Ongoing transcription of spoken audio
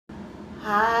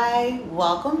Hi,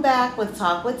 welcome back with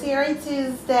Talk with Terry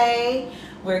Tuesday.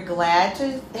 We're glad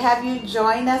to have you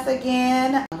join us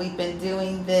again. We've been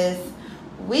doing this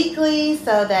weekly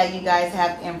so that you guys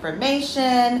have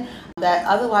information that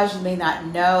otherwise you may not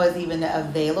know is even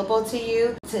available to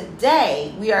you.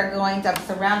 Today, we are going to be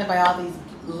surrounded by all these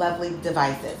lovely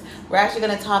devices. We're actually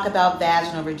going to talk about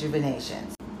vaginal rejuvenation.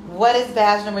 What is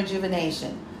vaginal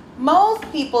rejuvenation?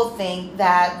 Most people think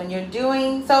that when you're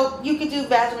doing, so you could do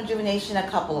vaginal rejuvenation a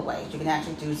couple of ways. You can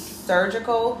actually do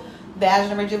surgical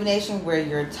vaginal rejuvenation where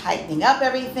you're tightening up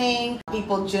everything.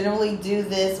 People generally do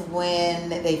this when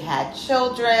they've had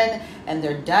children and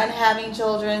they're done having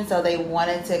children, so they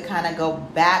wanted to kind of go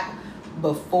back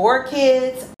before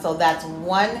kids. So that's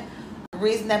one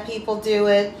reason that people do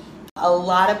it. A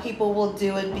lot of people will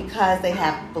do it because they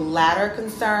have bladder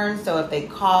concerns. So if they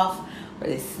cough, or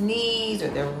they sneeze, or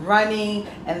they're running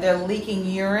and they're leaking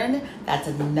urine, that's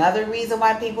another reason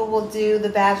why people will do the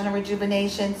vaginal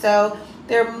rejuvenation. So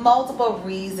there are multiple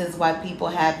reasons why people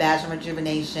have vaginal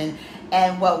rejuvenation,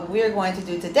 and what we're going to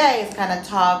do today is kind of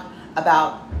talk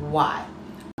about why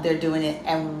they're doing it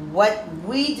and what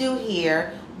we do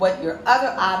here, what your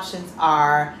other options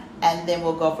are, and then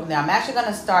we'll go from there. I'm actually going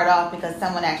to start off because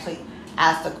someone actually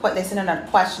asked they sent in a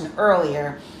question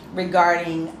earlier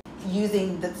regarding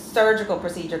using the surgical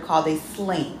procedure called a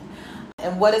sling.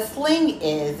 And what a sling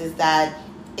is that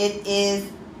it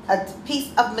is a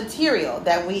piece of material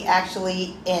that we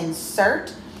actually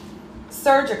insert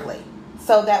surgically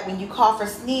so that when you cough or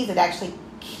sneeze, it actually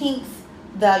kinks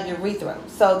the urethra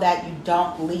so that you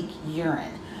don't leak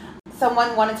urine.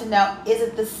 Someone wanted to know, is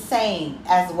it the same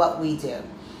as what we do?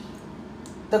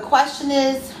 The question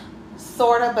is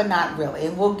sort of, but not really.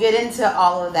 And we'll get into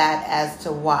all of that as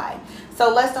to why.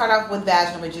 So let's start off with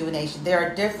vaginal rejuvenation. There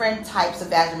are different types of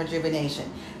vaginal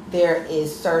rejuvenation. There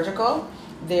is surgical,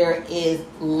 there is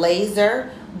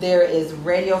laser, there is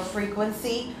radio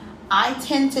frequency. I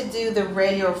tend to do the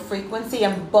radio frequency,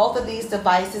 and both of these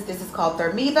devices, this is called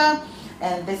Thermiva,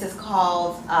 and this is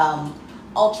called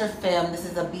Ultrafem. This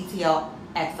is a BTL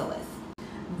Exilis.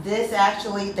 This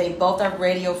actually, they both are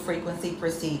radio frequency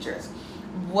procedures.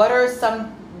 What are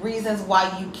some reasons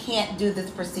why you can't do this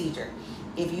procedure?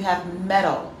 If you have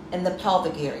metal in the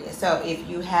pelvic area, so if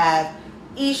you have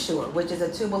Essure, which is a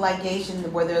tubal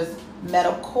ligation where there's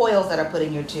metal coils that are put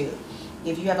in your tube,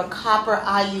 if you have a copper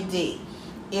IUD,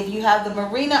 if you have the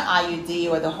Mirena IUD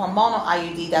or the hormonal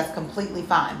IUD, that's completely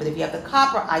fine. But if you have the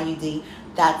copper IUD,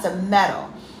 that's a metal.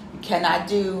 You cannot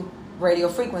do radio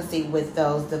frequency with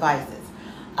those devices.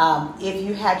 If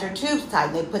you had your tubes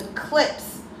tightened, they put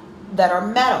clips that are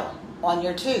metal on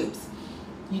your tubes.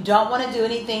 You don't want to do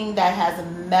anything that has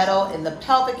metal in the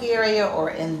pelvic area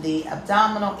or in the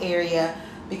abdominal area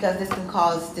because this can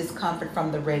cause discomfort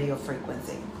from the radio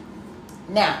frequency.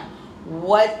 Now,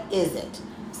 what is it?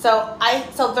 So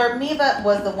Thermiva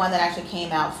was the one that actually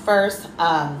came out first.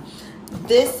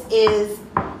 This is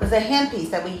a handpiece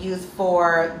that we use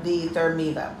for the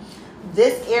Thermiva.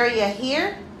 This area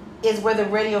here is where the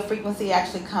radio frequency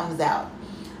actually comes out.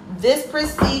 This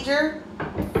procedure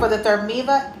for the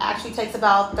Thermiva actually takes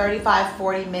about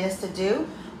 35-40 minutes to do.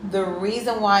 The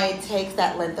reason why it takes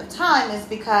that length of time is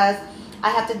because I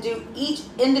have to do each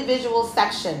individual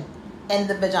section in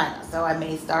the vagina. So I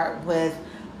may start with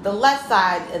the left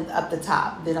side and up the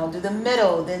top, then I'll do the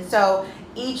middle, then so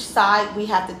each side we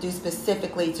have to do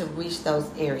specifically to reach those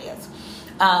areas.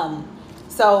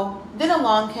 So then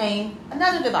along came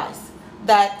another device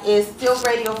that is still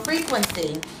radio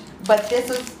frequency, but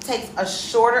takes a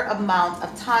shorter amount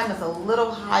of time. It's a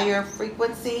little higher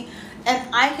frequency, and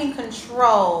I can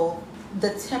control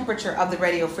the temperature of the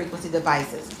radio frequency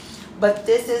devices. But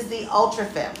this is the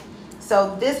Ultrafem.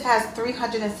 So this has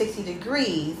 360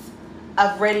 degrees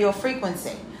of radio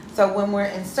frequency. So when we're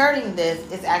inserting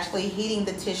this, it's actually heating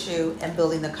the tissue and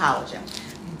building the collagen.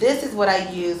 This is what I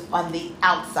use on the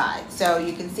outside. So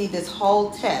you can see this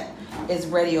whole tip is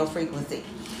radio frequency.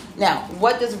 Now,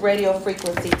 what does radio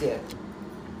frequency do?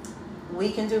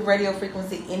 We can do radio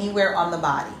frequency anywhere on the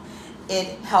body. It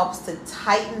helps to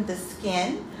tighten the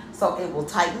skin, so it will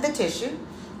tighten the tissue.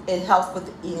 It helps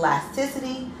with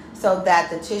elasticity so that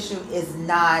the tissue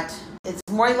it's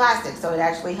more elastic, so it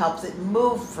actually helps it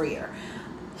move freer.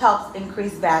 Helps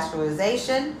increase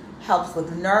vascularization, helps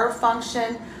with nerve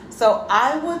function. So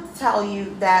I would tell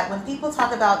you that when people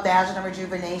talk about vaginal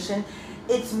rejuvenation,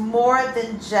 it's more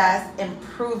than just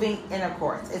improving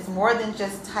intercourse. It's more than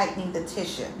just tightening the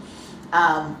tissue.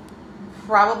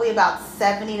 Probably about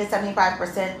 70 to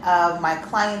 75% of my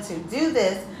clients who do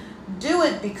this do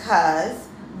it because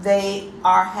they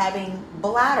are having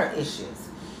bladder issues.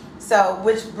 So,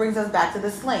 which brings us back to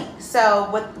the sling. So,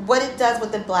 what it does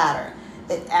with the bladder,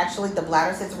 the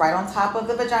bladder sits right on top of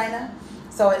the vagina.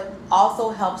 So, it also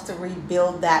helps to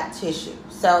rebuild that tissue.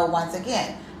 So, once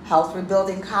again, helps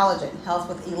rebuilding collagen, helps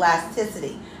with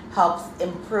elasticity, helps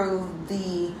improve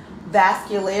the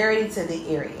vascularity to the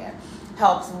area,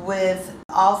 helps with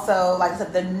also, like I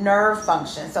said, the nerve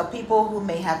function. So, people who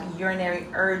may have urinary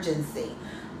urgency,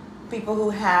 people who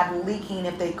have leaking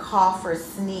if they cough or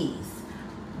sneeze.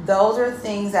 Those are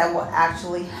things that will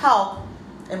actually help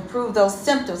improve those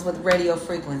symptoms with radio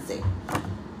frequency.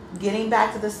 Getting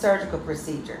back to the surgical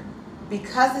procedure,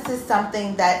 because this is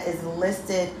something that is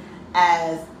listed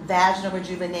as vaginal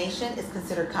rejuvenation, it's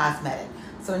considered cosmetic.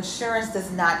 So insurance does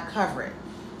not cover it.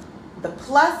 The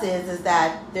plus is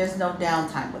that there's no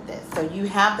downtime with this. So you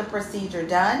have the procedure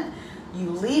done.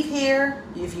 You leave here.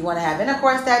 If you want to have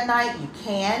intercourse that night, you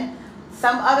can.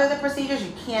 Some other the procedures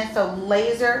you can't. So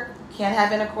laser, can't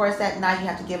have intercourse that night. You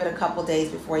have to give it a couple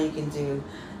days before you can do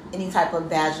any type of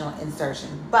vaginal insertion.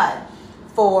 But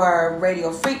for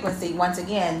radio frequency, once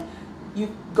again,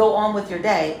 you go on with your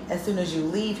day. As soon as you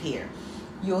leave here,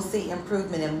 you'll see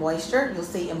improvement in moisture. You'll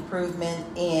see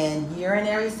improvement in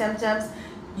urinary symptoms.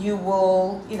 You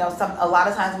will, a lot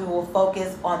of times we will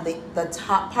focus on the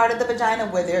top part of the vagina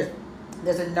where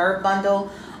there's a nerve bundle,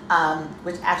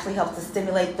 which actually helps to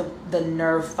stimulate the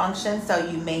nerve function. So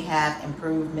you may have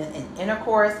improvement in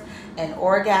intercourse and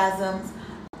orgasms.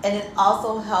 And it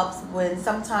also helps when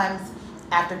sometimes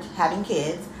after having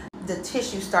kids, the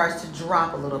tissue starts to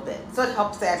drop a little bit. So it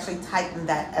helps to actually tighten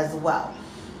that as well.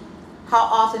 How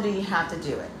often do you have to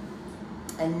do it?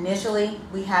 Initially,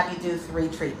 we have you do 3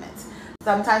 treatments.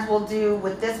 Sometimes we'll do,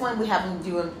 with this one, we have them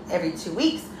do them every 2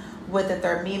 weeks. With the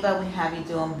Thermiva, we have you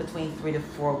do them between 3 to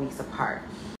 4 weeks apart.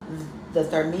 The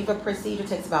Thermiva procedure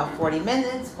takes about 40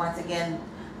 minutes. Once again,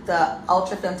 the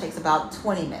Ultrafilm takes about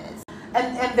 20 minutes.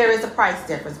 And there is a price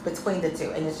difference between the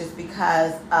two. And it's just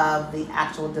because of the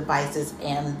actual devices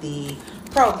and the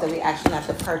probes that we actually have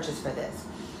to purchase for this.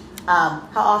 How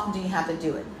often do you have to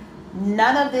do it?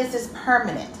 None of this is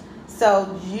permanent.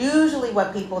 So usually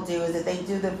what people do is that they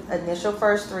do the initial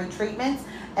first 3 treatments,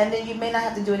 and then you may not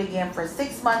have to do it again for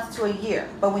 6 months to a year.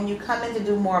 But when you come in to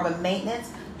do more of a maintenance,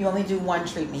 you only do 1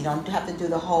 treatment. You don't have to do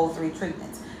the whole 3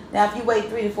 treatments. Now, if you wait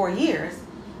 3 to 4 years,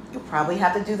 you probably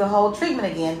have to do the whole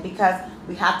treatment again because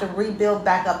we have to rebuild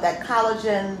back up that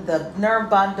collagen, the nerve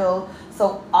bundle,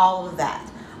 so all of that.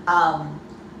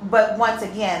 But once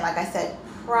again, like I said,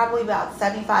 probably about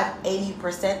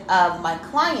 75-80% of my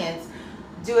clients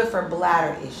do it for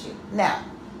bladder issue. Now,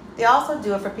 they also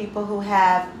do it for people who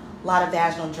have a lot of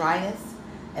vaginal dryness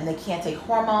and they can't take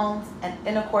hormones, and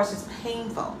intercourse is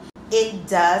painful. It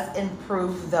does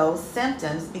improve those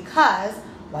symptoms because,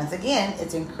 once again,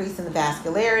 it's increasing the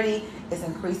vascularity, it's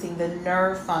increasing the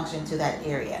nerve function to that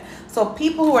area. So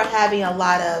people who are having a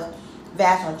lot of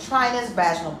vaginal dryness,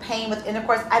 vaginal pain with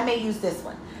intercourse, I may use this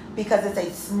one because it's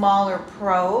a smaller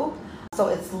probe, so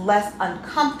it's less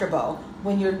uncomfortable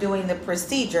when you're doing the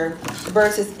procedure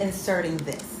versus inserting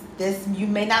this. This you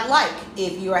may not like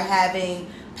if you are having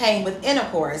pain with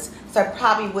intercourse, so I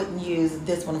probably wouldn't use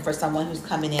this one for someone who's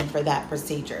coming in for that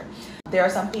procedure. There are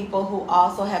some people who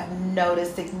also have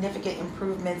noticed significant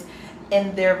improvements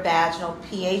in their vaginal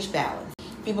pH balance.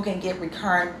 People can get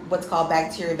recurrent what's called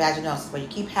bacterial vaginosis, where you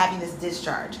keep having this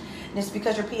discharge, and it's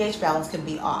because your pH balance can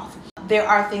be off. There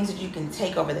are things that you can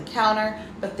take over the counter,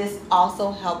 but this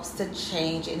also helps to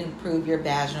change and improve your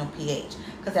vaginal pH.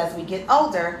 Because as we get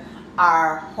older,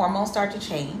 our hormones start to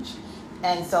change,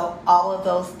 and so all of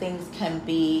those things can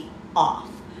be off.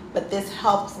 But this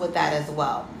helps with that as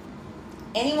well.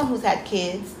 Anyone who's had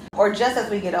kids, or just as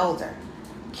we get older,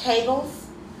 Kegels,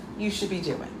 you should be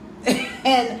doing.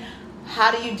 And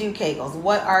how do you do Kegels?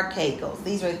 What are Kegels?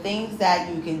 These are things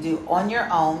that you can do on your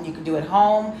own. You can do at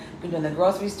home. You can do in the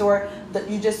grocery store.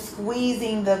 You're just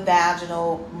squeezing the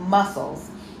vaginal muscles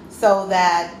so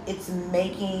that it's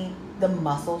making the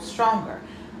muscle stronger.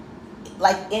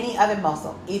 Like any other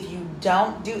muscle, if you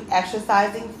don't do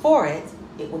exercising for it,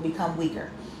 it will become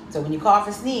weaker. So when you cough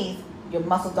or sneeze, your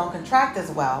muscles don't contract as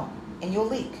well and you'll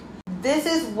leak. This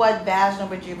is what vaginal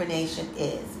rejuvenation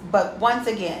is. But once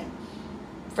again,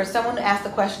 for someone to ask the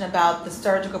question about the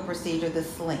surgical procedure, the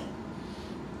sling,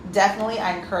 definitely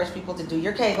I encourage people to do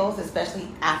your Kegels, especially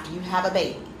after you have a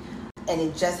baby. And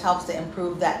it just helps to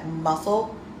improve that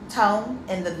muscle tone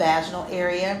in the vaginal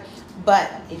area. But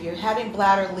if you're having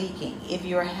bladder leaking, if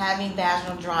you're having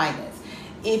vaginal dryness,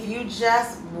 if you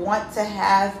just want to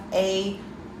have a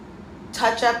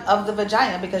touch-up of the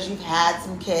vagina because you've had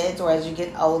some kids, or as you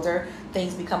get older,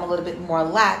 things become a little bit more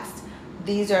laxed,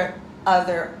 these are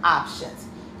other options.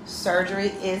 Surgery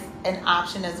is an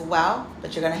option as well,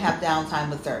 but you're going to have downtime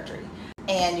with surgery.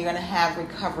 And you're going to have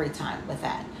recovery time with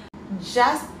that.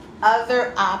 Just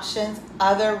other options,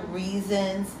 other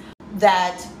reasons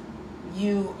that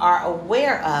you are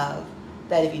aware of,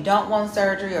 that if you don't want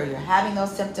surgery or you're having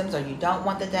those symptoms or you don't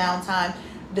want the downtime,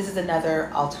 this is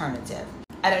another alternative.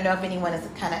 I don't know if anyone has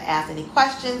kind of asked any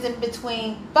questions in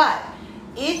between, but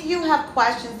if you have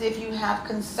questions, if you have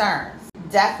concerns,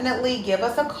 definitely give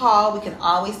us a call. We can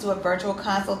always do a virtual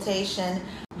consultation.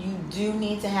 You do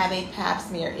need to have a pap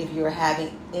smear if you're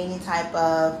having any type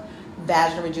of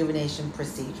vaginal rejuvenation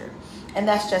procedure. And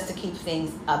that's just to keep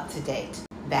things up to date.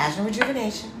 Vaginal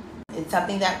rejuvenation, it's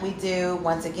something that we do.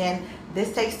 Once again,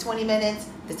 this takes 20 minutes.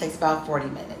 This takes about 40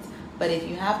 minutes. But if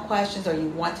you have questions or you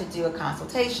want to do a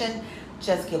consultation,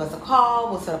 just give us a call.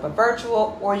 We'll set up a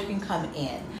virtual, or you can come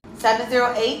in.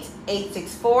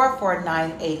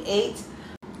 708-864-4988.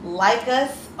 Like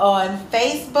us on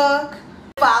Facebook.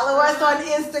 Follow us on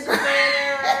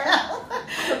Instagram.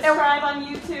 Subscribe on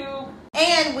YouTube.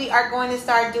 And we are going to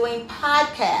start doing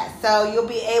podcasts. So you'll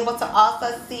be able to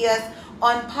also see us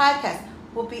on podcasts.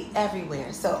 We'll be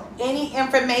everywhere. So any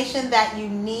information that you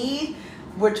need,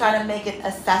 we're trying to make it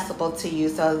accessible to you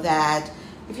so that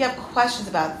if you have questions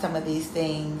about some of these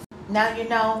things, now you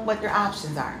know what your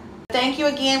options are. Thank you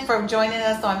again for joining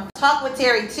us on Talk with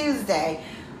Terry Tuesday.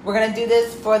 We're going to do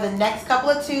this for the next couple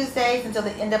of Tuesdays until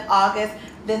the end of August.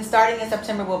 Then starting in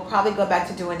September, we'll probably go back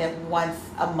to doing it once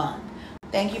a month.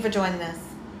 Thank you for joining us.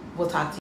 We'll talk to you.